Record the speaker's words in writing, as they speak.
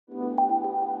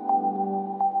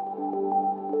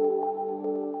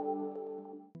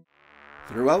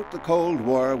Throughout the Cold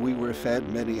War, we were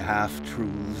fed many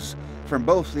half-truths from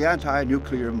both the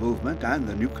anti-nuclear movement and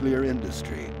the nuclear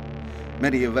industry.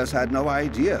 Many of us had no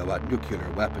idea what nuclear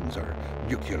weapons or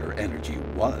nuclear energy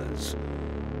was,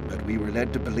 but we were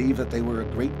led to believe that they were a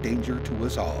great danger to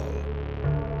us all.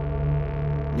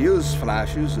 News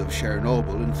flashes of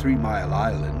Chernobyl and 3 Mile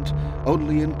Island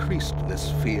only increased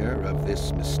this fear of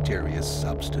this mysterious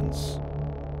substance.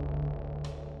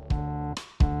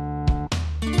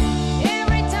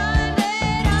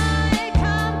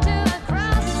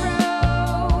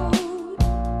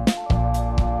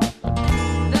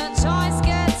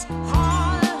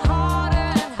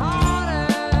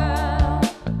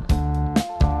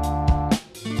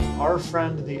 Our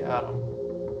friend the atom,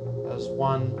 as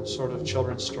one sort of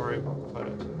children's storybook put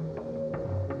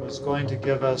it, was going to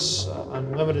give us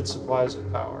unlimited supplies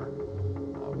of power,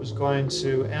 was going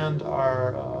to end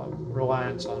our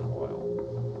reliance on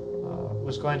oil,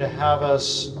 was going to have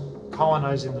us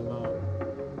colonizing the moon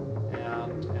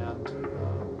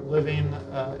and living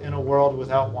in a world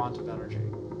without want of energy.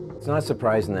 It's not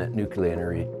surprising that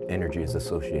nuclear energy is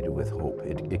associated with hope.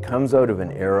 It comes out of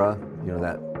an era,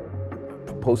 that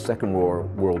post-Second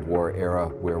World War era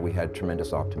where we had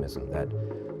tremendous optimism that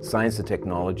science and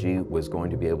technology was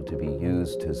going to be able to be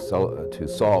used to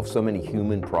solve so many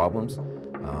human problems,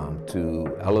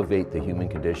 to elevate the human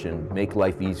condition, make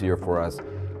life easier for us.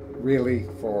 Really,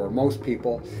 for most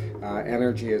people,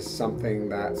 energy is something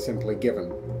that's simply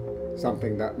given,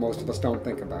 something that most of us don't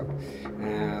think about.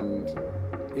 And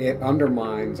it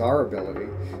undermines our ability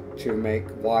to make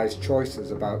wise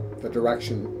choices about the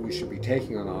direction we should be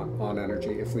taking on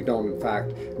energy if we don't, in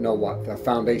fact, know what the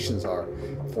foundations are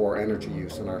for energy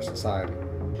use in our society.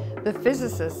 The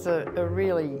physicists are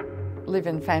really live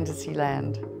in fantasy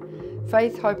land.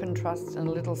 Faith, hope and trust, and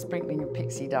a little sprinkling of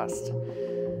pixie dust.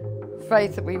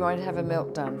 Faith that we won't have a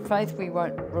meltdown. Faith we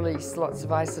won't release lots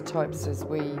of isotopes as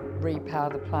we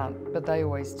repower the plant, but they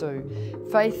always do.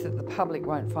 Faith that the public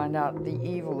won't find out the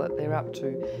evil that they're up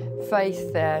to.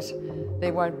 Faith that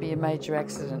there won't be a major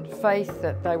accident. Faith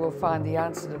that they will find the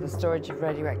answer to the storage of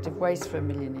radioactive waste for 1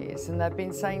 million years, and they've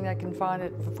been saying they can find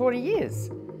it for 40 years.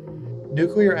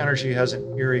 Nuclear energy has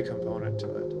an eerie component to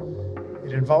it.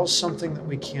 It involves something that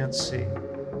we can't see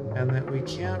and that we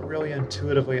can't really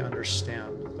intuitively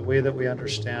understand. The way that we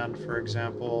understand, for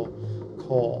example,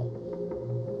 coal,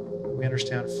 that we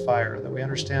understand fire, that we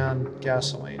understand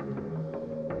gasoline.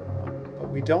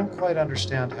 But we don't quite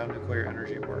understand how nuclear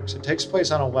energy works. It takes place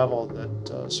on a level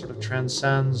that sort of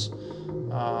transcends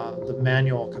the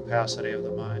manual capacity of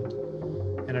the mind,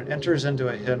 and it enters into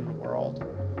a hidden world.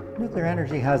 Nuclear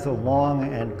energy has a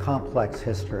long and complex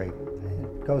history.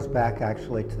 It goes back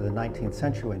actually to the 19th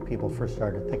century when people first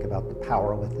started to think about the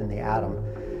power within the atom.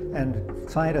 And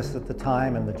scientists at the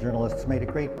time and the journalists made a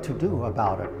great to-do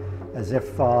about it, as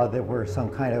if there were some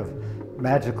kind of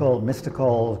magical,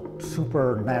 mystical,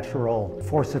 supernatural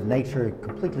force of nature,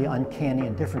 completely uncanny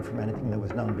and different from anything that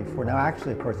was known before. Now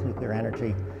actually, of course, nuclear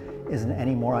energy isn't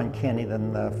any more uncanny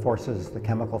than the forces, the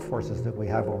chemical forces that we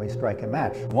have when we strike a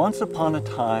match. Once upon a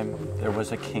time, there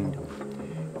was a kingdom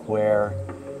where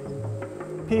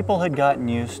people had gotten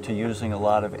used to using a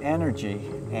lot of energy,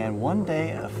 and one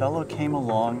day a fellow came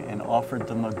along and offered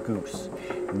them a goose.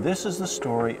 And this is the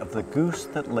story of the goose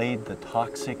that laid the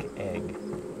toxic egg.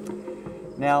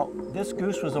 Now, this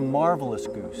goose was a marvelous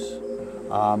goose.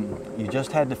 You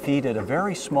just had to feed it a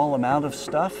very small amount of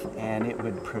stuff, and it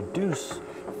would produce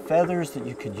feathers that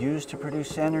you could use to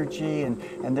produce energy,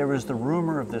 and there was the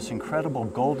rumor of this incredible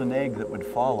golden egg that would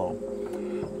follow.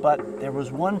 But there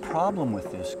was one problem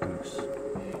with this goose.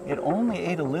 It only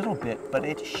ate a little bit, but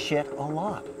it shit a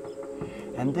lot.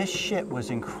 And this shit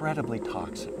was incredibly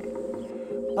toxic.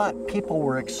 But people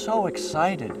were so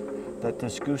excited that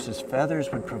this goose's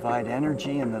feathers would provide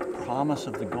energy and the promise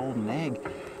of the golden egg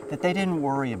that they didn't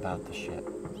worry about the shit.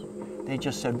 They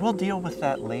just said, we'll deal with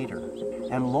that later.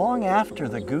 And long after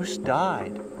the goose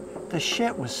died, the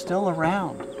shit was still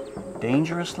around,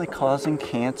 dangerously causing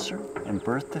cancer and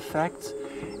birth defects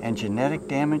and genetic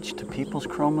damage to people's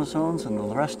chromosomes and the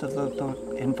rest of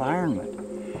the environment.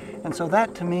 And so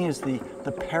that, to me, is the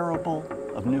parable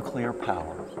of nuclear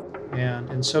power. And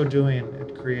in so doing,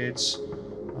 it creates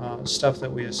stuff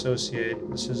that we associate,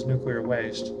 this is nuclear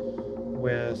waste,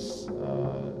 with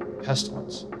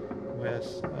pestilence,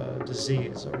 with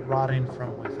disease, rotting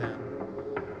from within.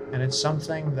 And it's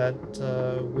something that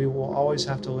we will always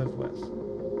have to live with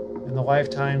in the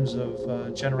lifetimes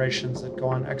of generations that go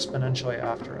on exponentially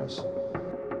after us.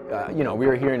 you know, we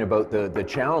were hearing about the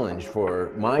challenge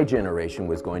for my generation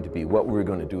was going to be what we were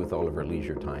going to do with all of our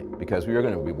leisure time, because we were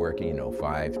going to be working, you know,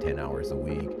 5-10 hours a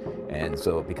week. And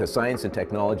so because science and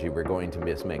technology were going to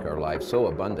just make our lives so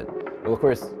abundant. Well, of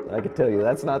course, I can tell you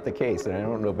that's not the case, and I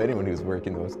don't know of anyone who's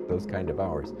working those kind of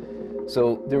hours.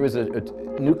 So there was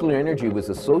nuclear energy was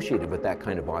associated with that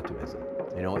kind of optimism.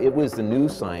 You know, it was the new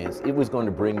science. It was going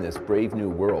to bring this brave new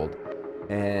world,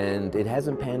 and it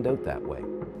hasn't panned out that way.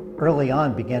 Early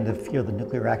on began to fear the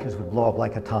nuclear reactors would blow up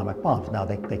like atomic bombs. Now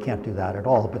they can't do that at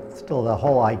all, but still the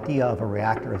whole idea of a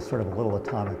reactor is sort of a little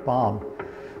atomic bomb,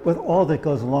 with all that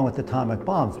goes along with atomic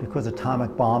bombs, because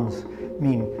atomic bombs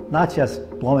mean not just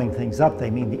blowing things up, they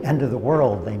mean the end of the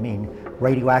world. They mean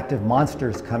radioactive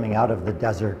monsters coming out of the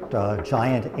desert,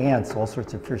 giant ants, all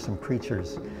sorts of fearsome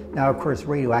creatures. Now, of course,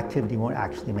 radioactivity won't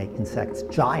actually make insects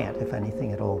giant. If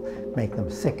anything, it'll make them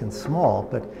sick and small.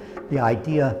 But the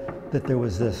idea that there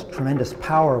was this tremendous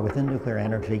power within nuclear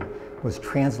energy was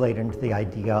translated into the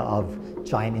idea of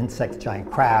giant insects,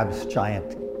 giant crabs,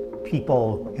 giant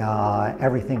people.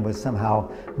 Everything was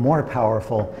somehow more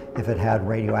powerful if it had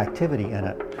radioactivity in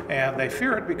it. And they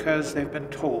fear it because they've been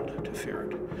told to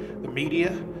fear it. The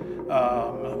media,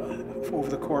 over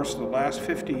the course of the last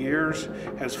 50 years,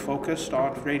 has focused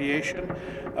on radiation.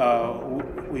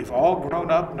 We've all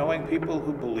grown up knowing people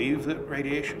who believe that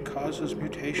radiation causes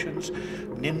mutations.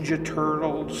 Ninja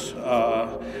Turtles,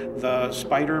 the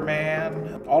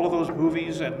Spider-Man, all of those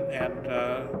movies and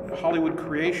Hollywood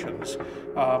creations,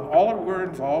 all were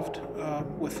involved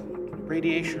with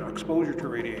radiation or exposure to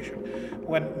radiation,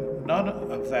 when none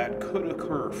of that could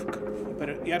occur.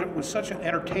 But yet it was such an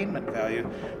entertainment value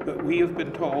that we have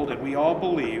been told, and we all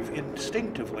believe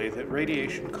instinctively, that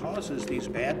radiation causes these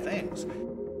bad things.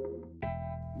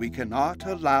 We cannot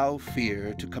allow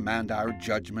fear to command our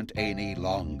judgment any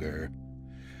longer.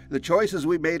 The choices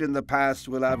we made in the past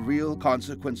will have real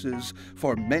consequences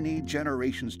for many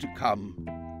generations to come.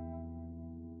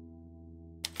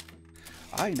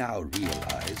 I now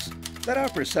realize that our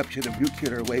perception of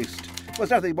nuclear waste was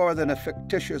nothing more than a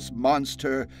fictitious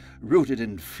monster rooted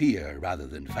in fear rather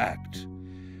than fact.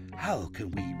 How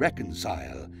can we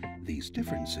reconcile these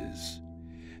differences?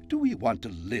 Do we want to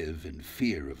live in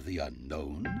fear of the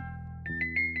unknown?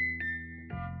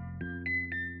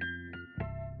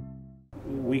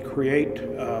 We create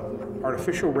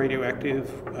artificial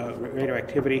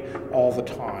radioactivity all the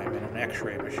time in an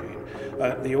X-ray machine.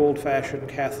 The old-fashioned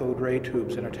cathode ray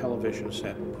tubes in a television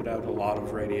set put out a lot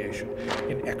of radiation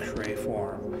in X-ray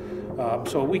form.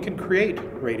 So we can create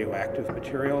radioactive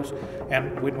materials,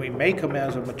 and when we make them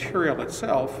as a material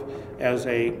itself, as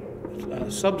a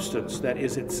substance that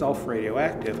is itself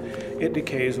radioactive, it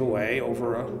decays away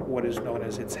over what is known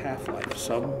as its half-life.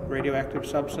 Some radioactive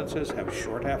substances have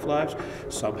short half-lives,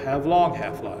 some have long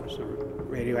half-lives. The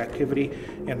radioactivity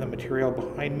in the material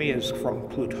behind me is from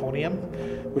plutonium,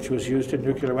 which was used in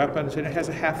nuclear weapons, and it has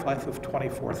a half-life of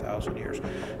 24,000 years.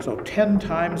 So 10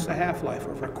 times the half-life,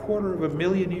 over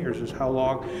 250,000 years, is how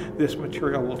long this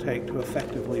material will take to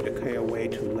effectively decay away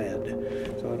to lead.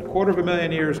 So in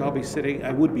 250,000 years, I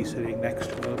would be sitting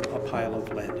next to a pile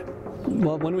of lead.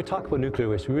 Well, when we talk about nuclear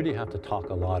waste, we really have to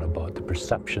talk a lot about the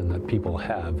perception that people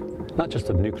have, not just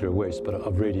of nuclear waste, but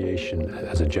of radiation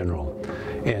as a general.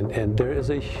 And there is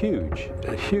a huge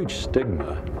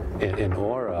stigma and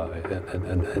aura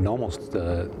and almost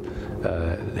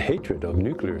hatred of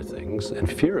nuclear things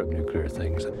and fear of nuclear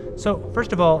things. So,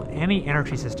 first of all, any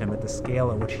energy system at the scale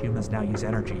at which humans now use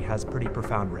energy has pretty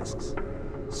profound risks.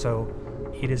 So,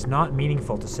 it is not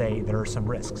meaningful to say there are some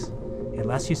risks,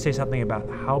 unless you say something about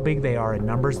how big they are in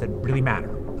numbers that really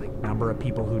matter, like number of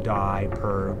people who die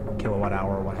per kilowatt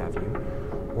hour or what have you,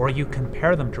 or you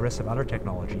compare them to risks of other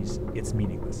technologies, it's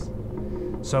meaningless.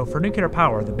 So for nuclear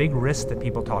power, the big risks that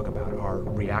people talk about are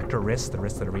reactor risks, the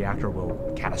risk that a reactor will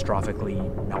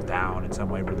catastrophically melt down, in some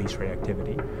way release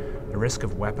radioactivity, the risk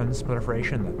of weapons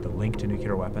proliferation, the link to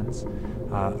nuclear weapons,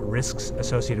 risks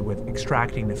associated with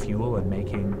extracting the fuel and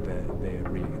making the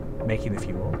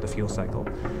fuel cycle,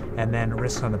 and then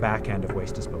risks on the back end of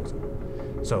waste disposal.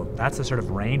 So that's the sort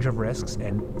of range of risks,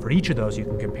 and for each of those you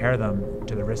can compare them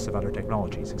to the risks of other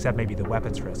technologies, except maybe the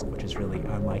weapons risk, which is really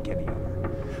unlike any other.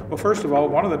 Well, first of all,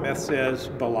 one of the myths is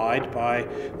belied by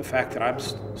the fact that I'm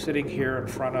sitting here in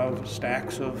front of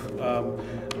stacks of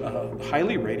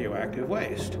highly radioactive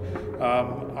waste.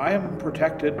 I am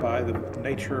protected by the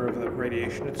nature of the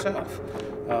radiation itself.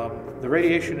 The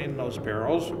radiation in those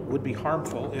barrels would be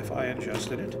harmful if I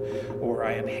ingested it or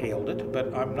I inhaled it,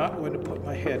 but I'm not going to put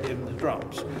my head in the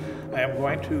drums. I am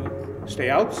going to stay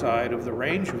outside of the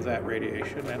range of that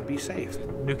radiation and be safe.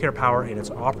 Nuclear power in its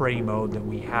operating mode that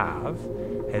we have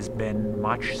has been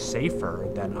much safer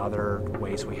than other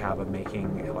ways we have of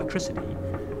making electricity.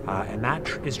 And that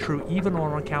is true even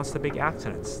when one counts the big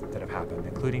accidents that have happened,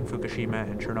 including Fukushima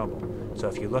and Chernobyl. So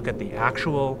if you look at the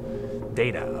actual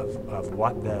data of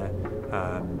what the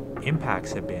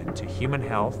impacts have been to human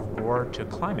health or to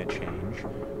climate change,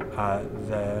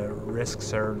 the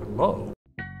risks are low.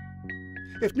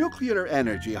 If nuclear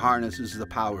energy harnesses the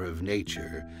power of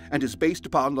nature and is based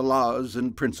upon the laws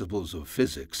and principles of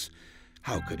physics,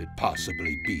 how could it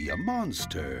possibly be a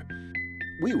monster?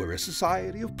 We were a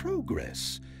society of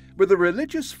progress, with a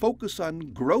religious focus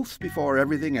on growth before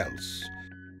everything else.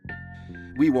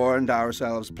 We warned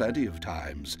ourselves plenty of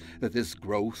times that this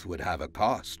growth would have a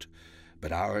cost,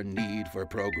 but our need for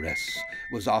progress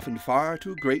was often far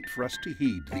too great for us to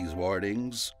heed these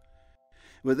warnings.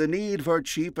 With a need for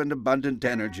cheap and abundant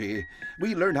energy,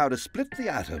 we learned how to split the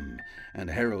atom and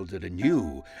heralded a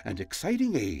new and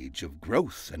exciting age of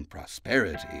growth and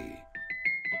prosperity.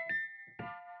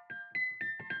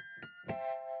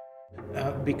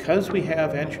 Because we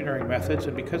have engineering methods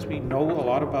and because we know a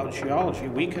lot about geology,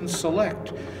 we can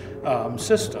select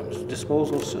systems,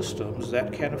 disposal systems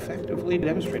that can effectively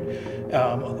demonstrate,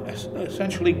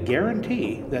 essentially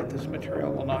guarantee that this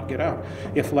material will not get out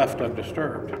if left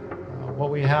undisturbed. What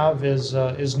we have is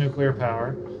nuclear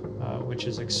power, which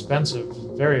is expensive,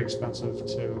 very expensive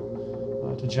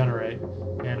to generate,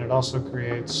 and it also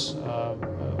creates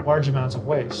large amounts of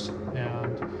waste.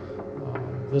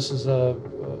 And this is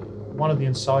one of the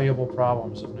insoluble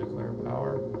problems of nuclear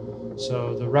power.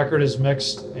 So the record is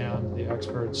mixed, and the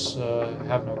experts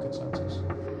have no consensus.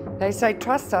 They say,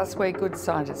 trust us, we're good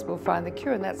scientists, we'll find the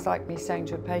cure. And that's like me saying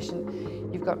to a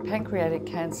patient, you've got pancreatic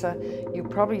cancer, you'll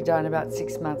probably die in about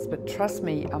 6 months, but trust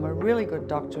me, I'm a really good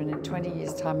doctor, and in 20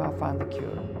 years' time I'll find the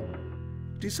cure.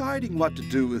 Deciding what to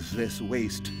do with this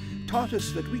waste taught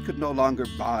us that we could no longer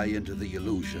buy into the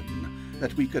illusion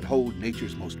that we could hold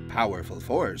nature's most powerful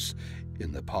force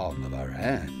in the palm of our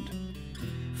hand.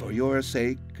 For your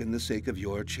sake and the sake of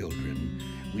your children,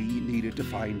 we needed to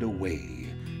find a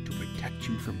way to protect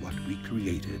you from what we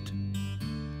created.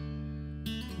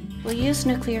 We'll use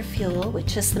nuclear fuel,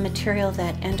 which is the material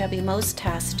that NWMO is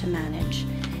tasked to manage,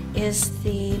 is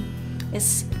the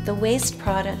waste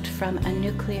product from a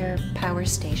nuclear power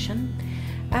station.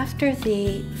 After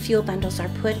the fuel bundles are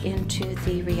put into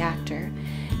the reactor,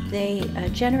 they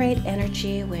generate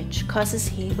energy which causes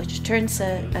heat, which turns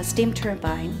a steam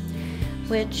turbine,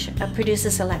 which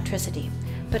produces electricity.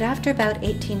 But after about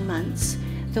 18 months,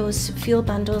 those fuel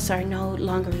bundles are no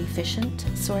longer efficient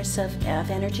source of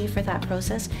energy for that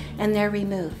process, and they're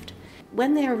removed.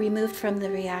 When they are removed from the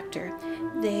reactor,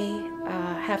 they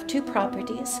have two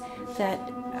properties that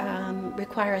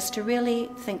require us to really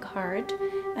think hard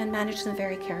and manage them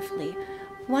very carefully.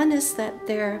 One is that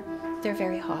they're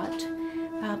very hot,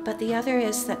 but the other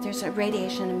is that there's a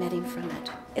radiation emitting from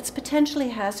it. It's potentially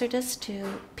hazardous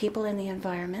to people in the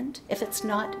environment if it's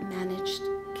not managed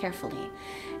carefully.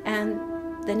 And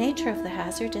the nature of the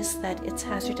hazard is that it's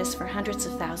hazardous for hundreds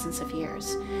of thousands of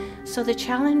years. So the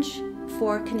challenge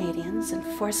for Canadians and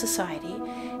for society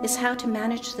is how to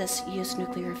manage this used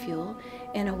nuclear fuel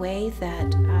in a way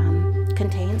that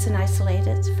contains and isolates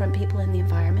it from people in the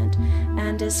environment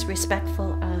and is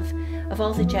respectful of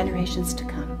all the generations to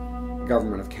come. The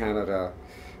Government of Canada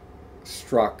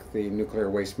struck the Nuclear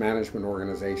Waste Management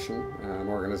Organization, an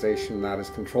organization that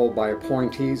is controlled by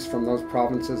appointees from those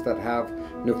provinces that have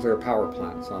nuclear power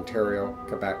plants, Ontario,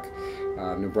 Quebec,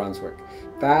 New Brunswick.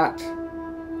 That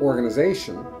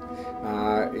organization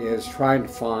is trying to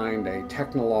find a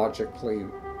technologically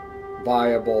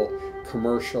viable,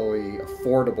 commercially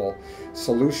affordable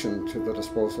solution to the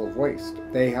disposal of waste.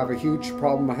 They have a huge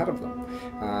problem ahead of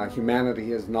them.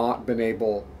 Humanity has not been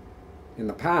able in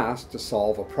the past to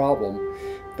solve a problem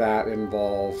that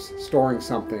involves storing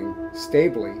something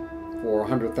stably for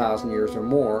 100,000 years or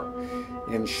more,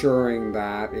 ensuring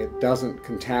that it doesn't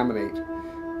contaminate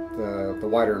the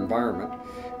wider environment.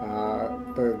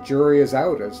 The jury is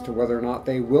out as to whether or not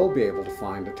they will be able to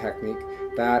find a technique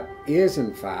that is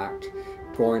in fact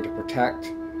going to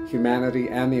protect humanity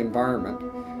and the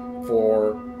environment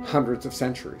for hundreds of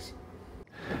centuries.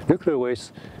 Nuclear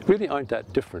wastes really aren't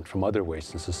that different from other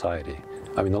wastes in society.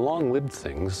 I mean, the long-lived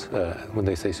things, when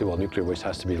they say, well, nuclear waste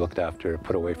has to be looked after,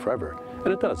 put away forever,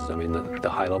 And it does. I mean, the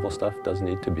high-level stuff does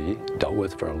need to be dealt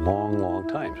with for a long, long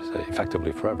time,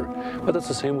 effectively forever. But that's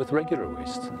the same with regular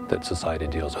waste that society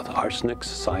deals with. Arsenics,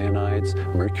 cyanides,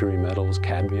 mercury metals,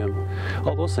 cadmium,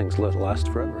 all those things last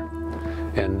forever.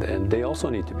 And they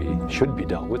also should be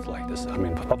dealt with like this. I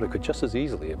mean, the public could just as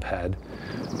easily have had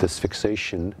this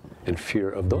fixation and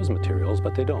fear of those materials,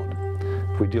 but they don't.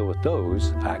 We deal with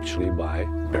those actually by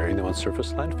burying them on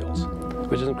surface landfills,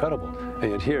 which is incredible.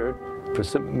 And yet here,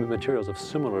 for materials of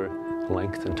similar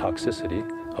length and toxicity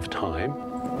of time,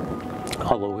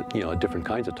 although different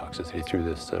kinds of toxicity through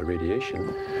this radiation,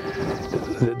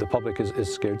 the public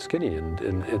is scared skinny, and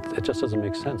it just doesn't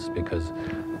make sense, because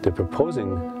they're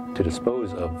proposing to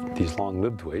dispose of these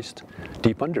long-lived waste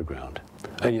deep underground,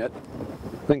 and yet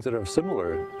things that are of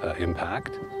similar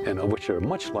impact and of which are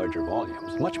much larger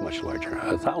volumes, much larger,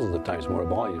 thousands of times more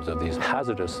volumes of these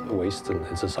hazardous wastes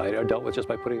in society are dealt with just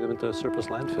by putting them into surface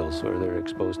landfills where they're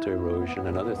exposed to erosion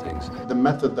and other things. The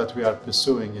method that we are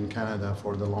pursuing in Canada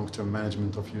for the long-term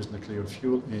management of used nuclear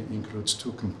fuel includes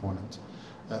two components,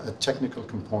 a technical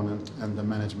component and the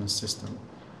management system.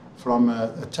 From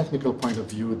a technical point of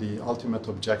view, the ultimate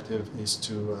objective is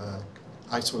to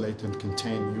isolate and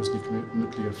contain used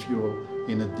nuclear fuel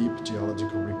in a deep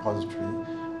geological repository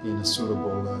in a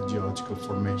suitable geological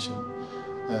formation.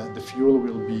 The fuel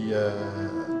will be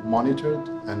monitored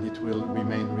and it will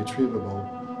remain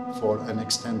retrievable for an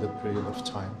extended period of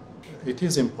time. It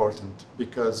is important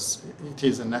because it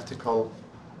is an ethical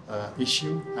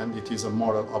issue and it is a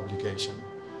moral obligation.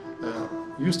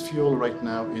 Used fuel right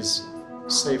now is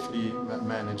safely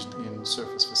managed in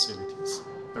surface facilities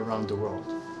around the world.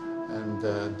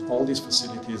 And all these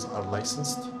facilities are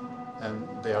licensed and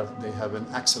they have an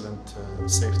excellent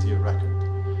safety record.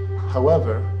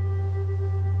 However,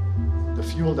 the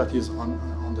fuel that is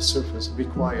on the surface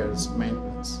requires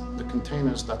maintenance. The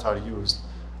containers that are used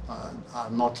are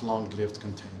not long-lived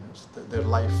containers. Their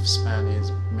lifespan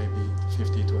is maybe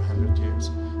 50 to 100 years.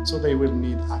 So they will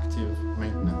need active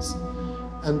maintenance.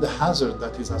 And the hazard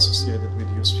that is associated with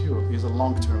used fuel is a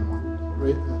long-term one.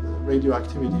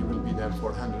 Radioactivity will be there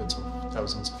for hundreds of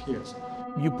thousands of years.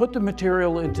 You put the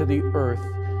material into the earth.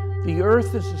 The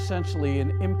earth is essentially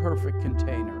an imperfect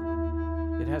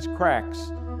container. It has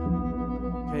cracks.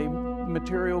 Okay,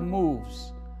 material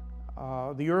moves.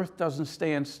 The earth doesn't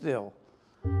stand still.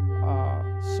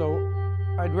 So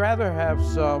I'd rather have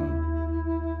some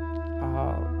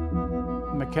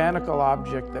mechanical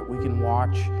object that we can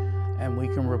watch and we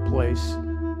can replace,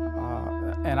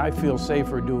 and I feel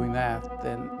safer doing that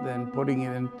than putting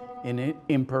it in an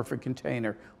imperfect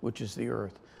container, which is the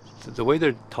earth. The way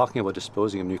they're talking about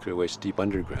disposing of nuclear waste deep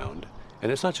underground,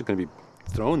 and it's not just going to be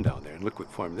thrown down there in liquid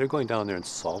form, they're going down there in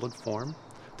solid form,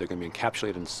 they're going to be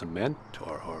encapsulated in cement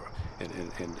or in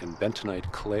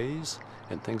bentonite clays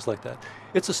and things like that.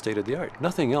 It's a state of the art.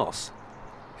 Nothing else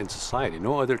in society,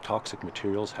 no other toxic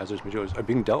materials, hazardous materials are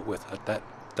being dealt with at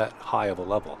that high of a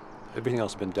level. Everything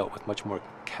else has been dealt with much more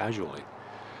casually.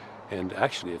 And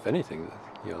actually, if anything,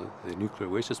 the nuclear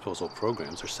waste disposal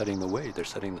programs are setting the way. They're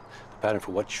setting the pattern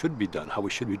for what should be done, how we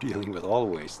should be dealing with all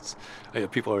wastes.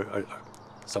 People are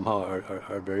somehow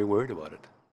very worried about it.